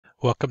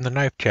Welcome to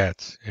Knife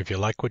Chats. If you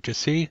like what you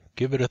see,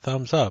 give it a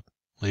thumbs up,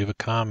 leave a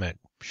comment,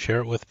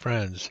 share it with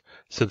friends,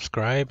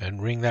 subscribe,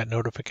 and ring that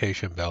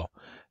notification bell.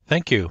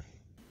 Thank you.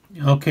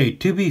 Okay,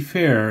 to be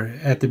fair,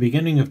 at the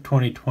beginning of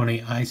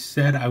 2020, I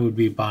said I would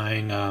be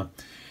buying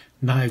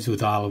knives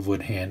with olive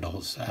wood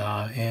handles.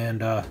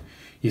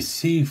 You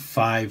see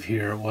 5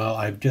 here. Well,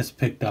 I've just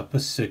picked up a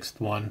 6th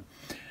one.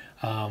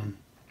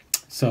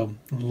 So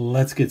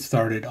let's get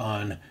started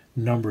on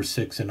number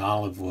 6 in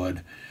olive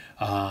wood.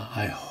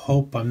 I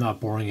hope I'm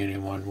not boring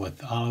anyone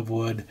with olive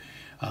wood.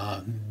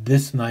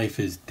 This knife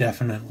is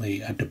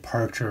definitely a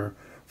departure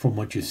from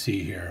what you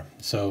see here.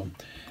 So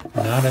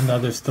not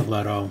another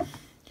stiletto,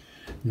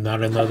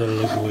 not another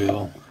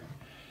Liguille,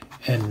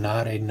 and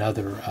not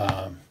another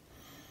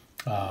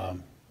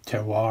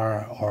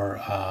terroir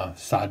or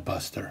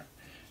sodbuster.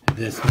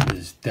 This one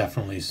is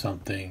definitely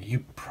something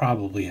you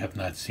probably have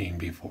not seen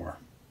before.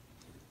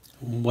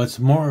 What's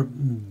more,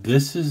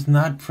 this is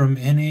not from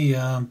any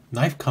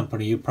knife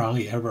company you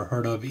probably ever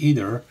heard of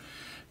either,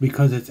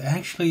 because it's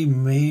actually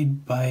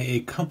made by a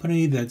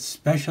company that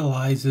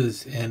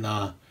specializes in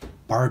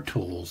bar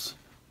tools,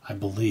 I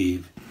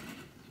believe.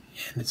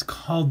 And it's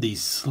called the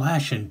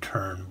Slash and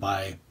Turn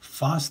by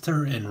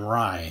Foster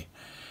Rye.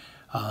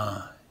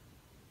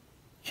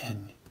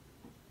 And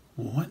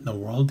what in the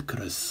world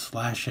could a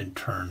slash and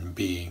turn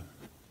be?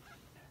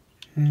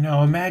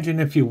 Now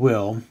imagine, if you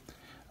will,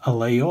 a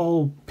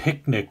Loyal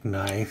picnic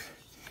knife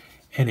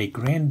and a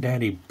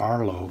Granddaddy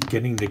Barlow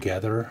getting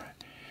together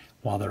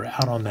while they're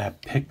out on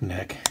that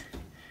picnic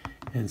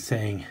and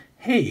saying,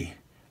 "Hey,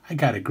 I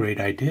got a great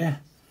idea.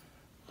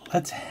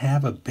 Let's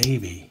have a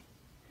baby."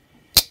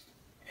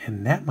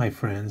 And that, my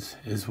friends,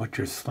 is what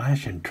your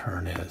slash and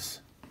turn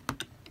is.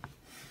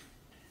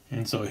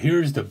 And so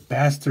here's the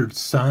bastard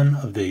son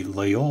of the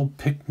Loyal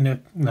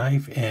picnic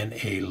knife and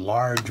a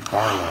large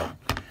Barlow,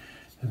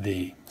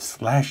 the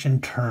slash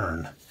and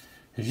turn.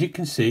 As you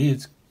can see,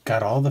 it's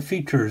got all the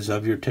features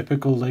of your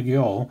typical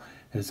Liguille.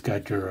 It's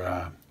got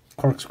your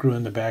corkscrew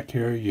in the back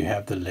here. You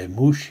have the le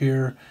mouche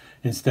here.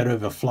 Instead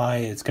of a fly,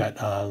 it's got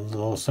a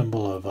little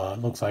symbol of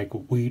looks like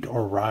wheat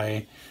or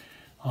rye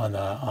on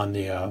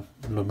the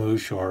le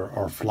mouche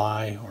or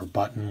fly or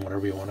button,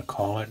 whatever you want to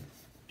call it.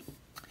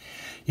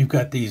 You've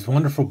got these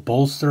wonderful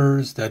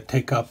bolsters that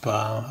take up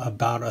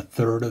about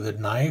 1/3 of the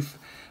knife,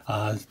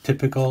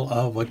 typical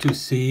of what you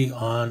see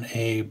on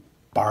a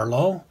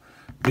Barlow.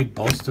 Big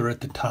bolster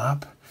at the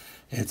top.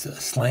 It's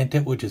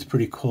slanted, which is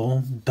pretty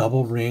cool.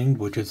 Double ringed,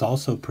 which is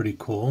also pretty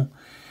cool.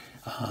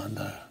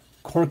 The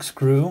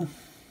corkscrew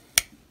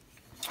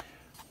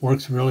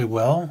works really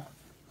well.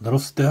 A little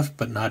stiff,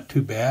 but not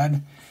too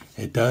bad.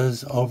 It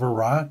does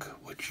overrock,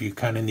 which you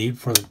kind of need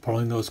for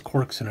pulling those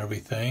corks and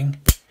everything.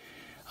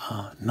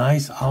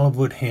 Nice olive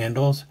wood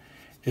handles.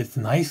 It's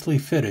nicely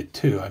fitted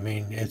too. I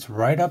mean, it's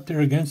right up there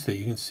against it.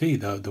 You can see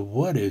the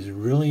wood is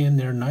really in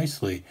there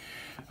nicely.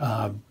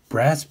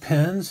 Brass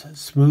pins,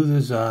 smooth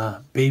as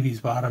a baby's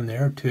bottom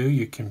there too.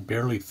 You can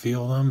barely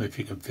feel them, if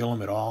you can feel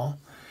them at all.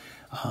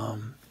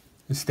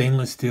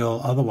 Stainless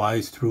steel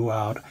otherwise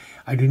throughout.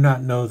 I do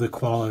not know the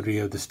quality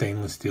of the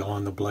stainless steel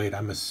on the blade.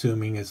 I'm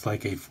assuming it's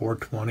like a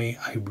 420.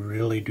 I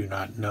really do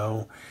not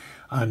know.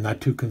 I'm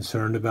not too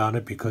concerned about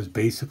it, because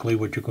basically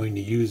what you're going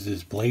to use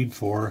this blade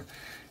for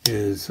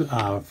is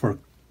for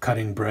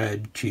cutting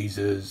bread,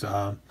 cheeses,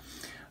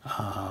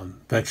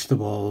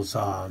 vegetables,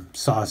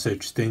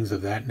 sausage, things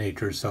of that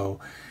nature. So,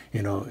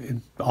 you know,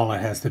 all it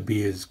has to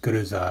be as good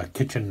as a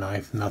kitchen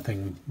knife,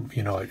 nothing,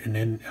 you know,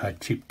 a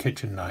cheap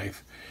kitchen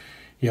knife.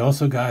 You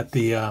also got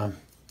the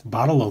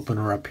bottle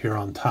opener up here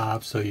on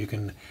top, so you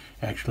can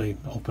actually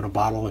open a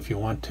bottle if you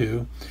want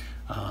to.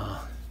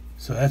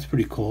 So that's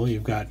pretty cool.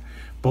 You've got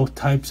both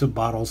types of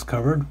bottles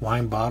covered,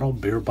 wine bottle,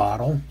 beer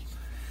bottle,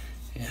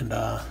 and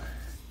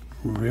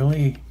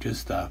really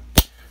just a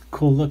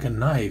cool looking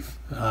knife.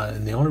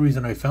 And the only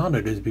reason I found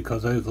it is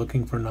because I was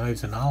looking for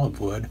knives in olive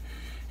wood,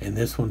 and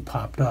this one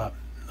popped up.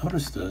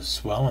 Notice the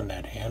swell in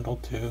that handle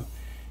too,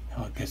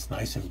 how it gets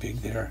nice and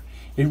big there.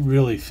 It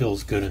really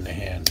feels good in the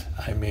hand.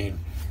 I mean,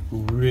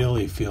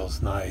 really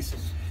feels nice.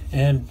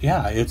 And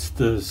yeah, it's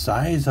the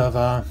size of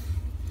a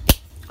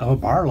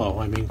Barlow.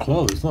 I mean,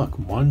 closed. Look,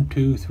 1,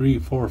 2, 3,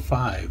 4,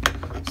 5.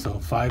 So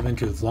 5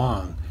 inches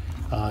long.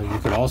 You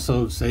could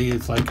also say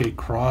it's like a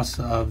cross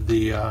of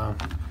the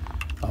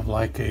of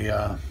like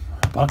a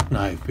buck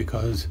knife,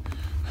 because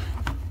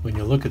when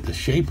you look at the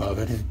shape of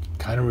it, it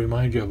kind of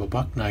reminds you of a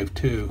buck knife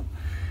too.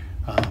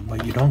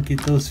 But you don't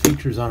get those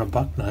features on a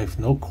buck knife.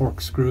 No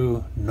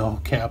corkscrew, no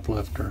cap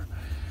lifter,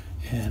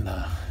 and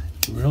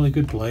really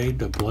good blade.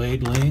 The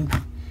blade length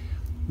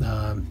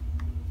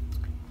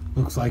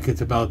looks like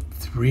it's about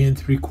 3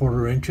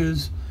 3/4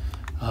 inches.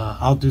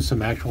 I'll do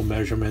some actual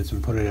measurements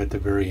and put it at the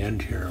very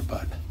end here,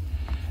 but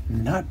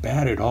not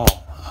bad at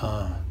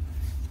all.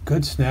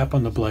 Good snap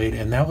on the blade,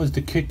 and that was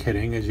the kick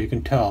hitting. As you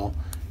can tell,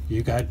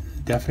 you got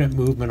definite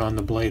movement on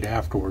the blade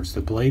afterwards.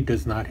 The blade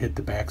does not hit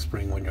the back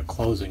spring when you're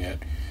closing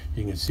it.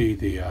 You can see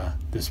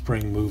the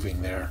spring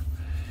moving there,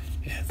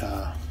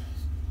 and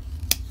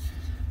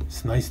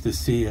It's nice to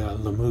see a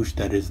lamouche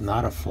that is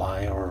not a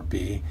fly or a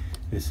bee.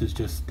 This is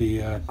just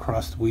the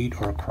crossed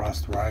wheat or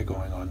crossed rye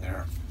going on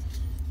there.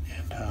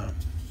 And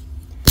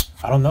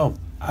I don't know.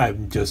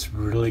 I'm just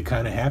really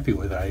kind of happy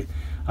with it.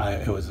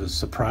 It was a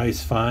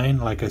surprise find.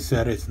 Like I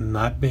said, it's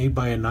not made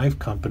by a knife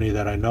company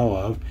that I know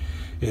of.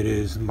 It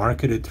is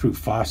marketed through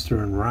Foster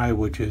Rye,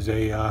 which is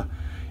a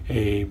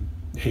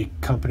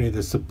company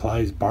that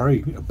supplies bar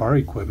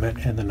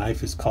equipment, and the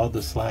knife is called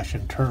the Slash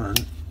and Turn.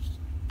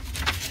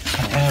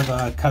 I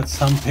have cut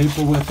some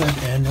paper with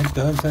it, and it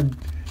does a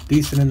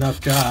decent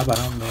enough job. I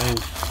don't know,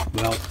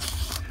 well,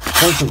 of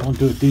course it won't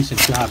do a decent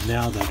job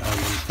now that I'm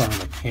in front of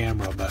the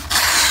camera, but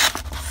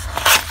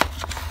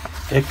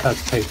it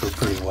cuts paper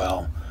pretty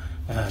well,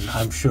 and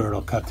I'm sure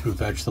it'll cut through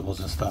vegetables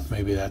and stuff.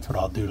 Maybe that's what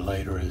I'll do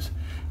later, is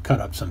cut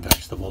up some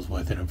vegetables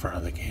with it in front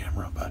of the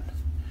camera. But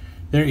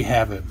there you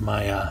have it,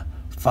 my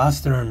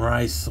Foster and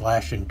Rye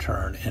Slash and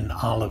Turn in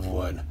olive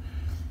wood.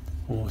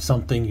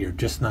 Something you're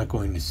just not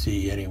going to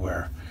see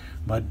anywhere,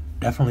 but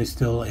definitely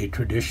still a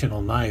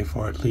traditional knife,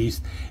 or at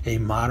least a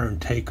modern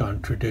take on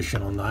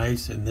traditional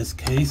knives. In this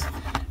case,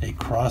 a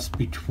cross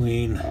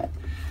between a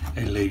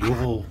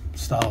Loyola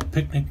style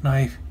picnic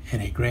knife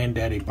and a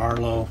Granddaddy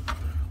Barlow,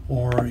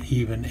 or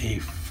even a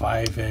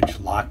 5-inch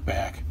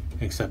lockback,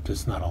 except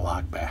it's not a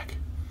lockback.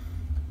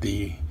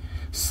 The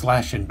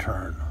Slash and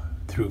Turn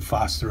through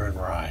Foster and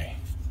Rye.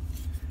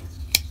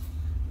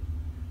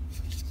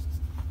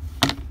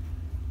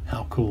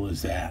 How cool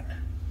is that?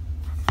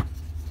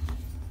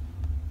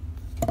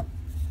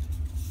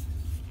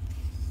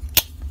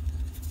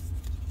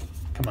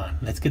 Come on,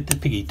 let's get the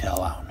piggy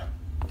tail out.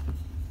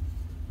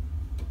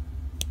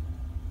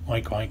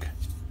 Oink, oink.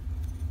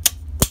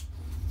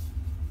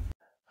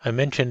 I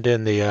mentioned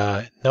in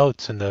the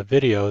notes in the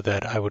video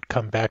that I would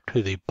come back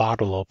to the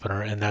bottle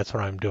opener, and that's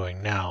what I'm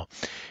doing now.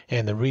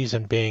 And the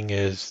reason being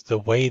is the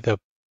way the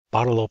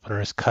bottle opener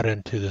is cut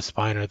into the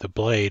spine of the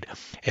blade,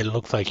 it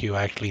looks like you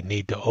actually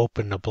need to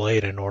open the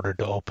blade in order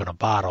to open a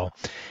bottle,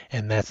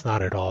 and that's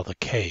not at all the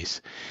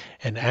case.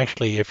 And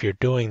actually, if you're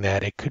doing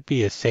that, it could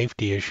be a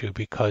safety issue,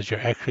 because you're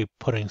actually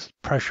putting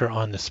pressure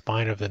on the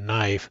spine of the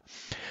knife,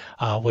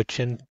 which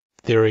in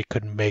theory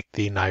could make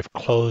the knife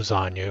close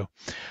on you,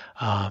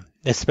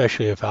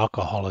 especially if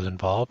alcohol is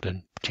involved,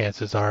 and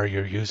chances are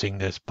you're using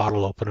this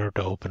bottle opener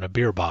to open a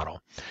beer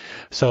bottle.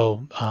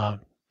 So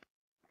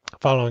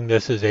following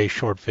this is a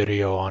short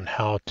video on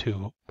how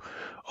to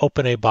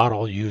open a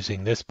bottle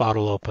using this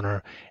bottle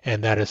opener,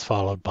 and that is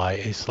followed by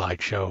a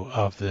slideshow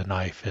of the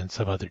knife and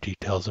some other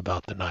details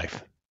about the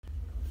knife.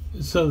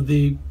 So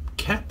the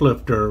cap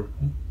lifter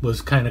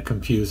was kind of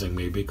confusing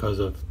me because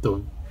of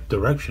the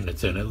direction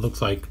it's in. It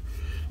looks like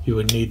you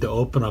would need to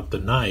open up the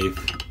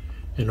knife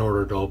in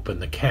order to open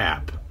the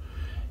cap,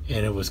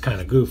 and it was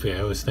kind of goofy.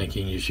 I was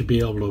thinking you should be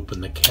able to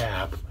open the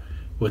cap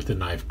with the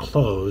knife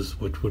closed,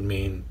 which would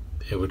mean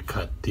it would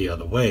cut the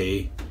other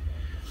way,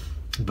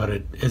 but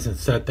it isn't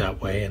set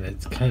that way, and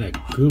it's kind of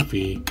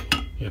goofy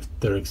if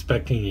they're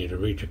expecting you to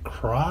reach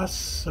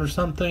across or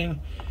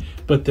something.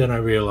 But then I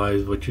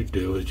realized what you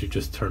do is you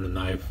just turn the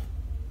knife,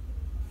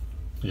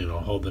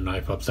 hold the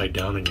knife upside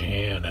down in your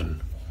hand,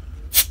 and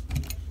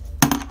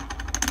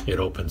it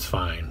opens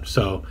fine.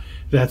 So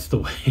that's the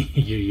way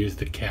you use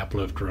the cap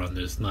lifter on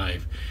this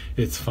knife.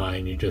 It's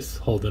fine. You just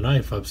hold the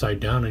knife upside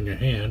down in your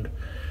hand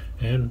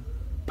and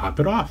pop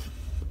it off.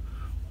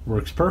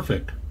 Works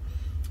perfect.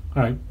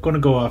 All right, going to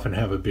go off and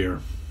have a beer.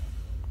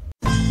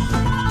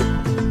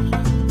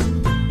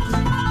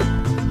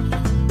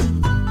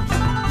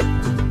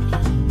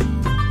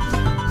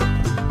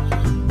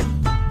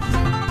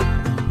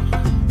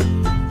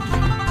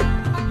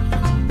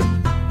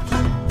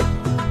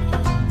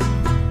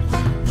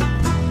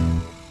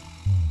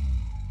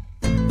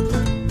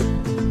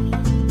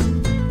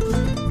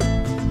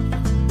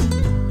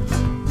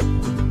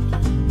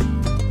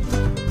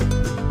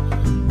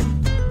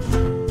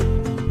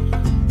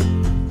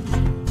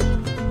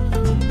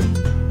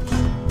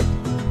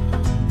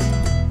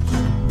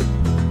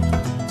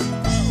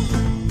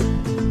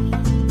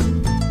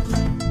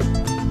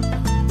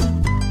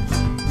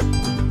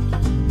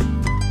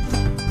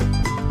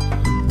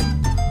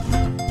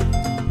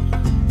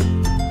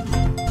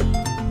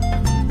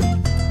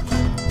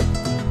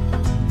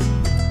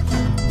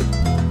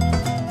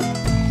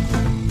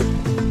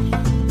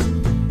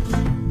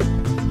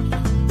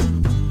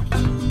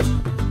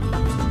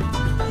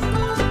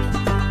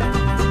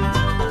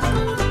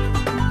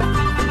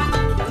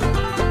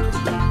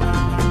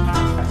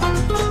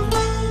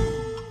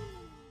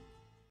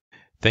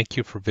 Thank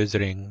you for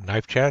visiting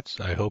Knife Chats.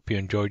 I hope you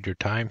enjoyed your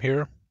time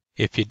here.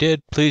 If you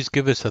did, please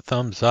give us a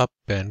thumbs up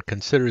and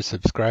consider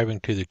subscribing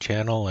to the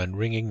channel and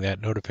ringing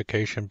that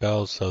notification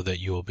bell so that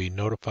you will be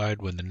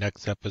notified when the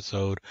next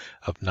episode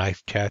of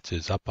Knife Chats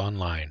is up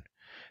online.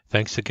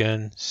 Thanks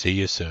again. See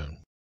you soon.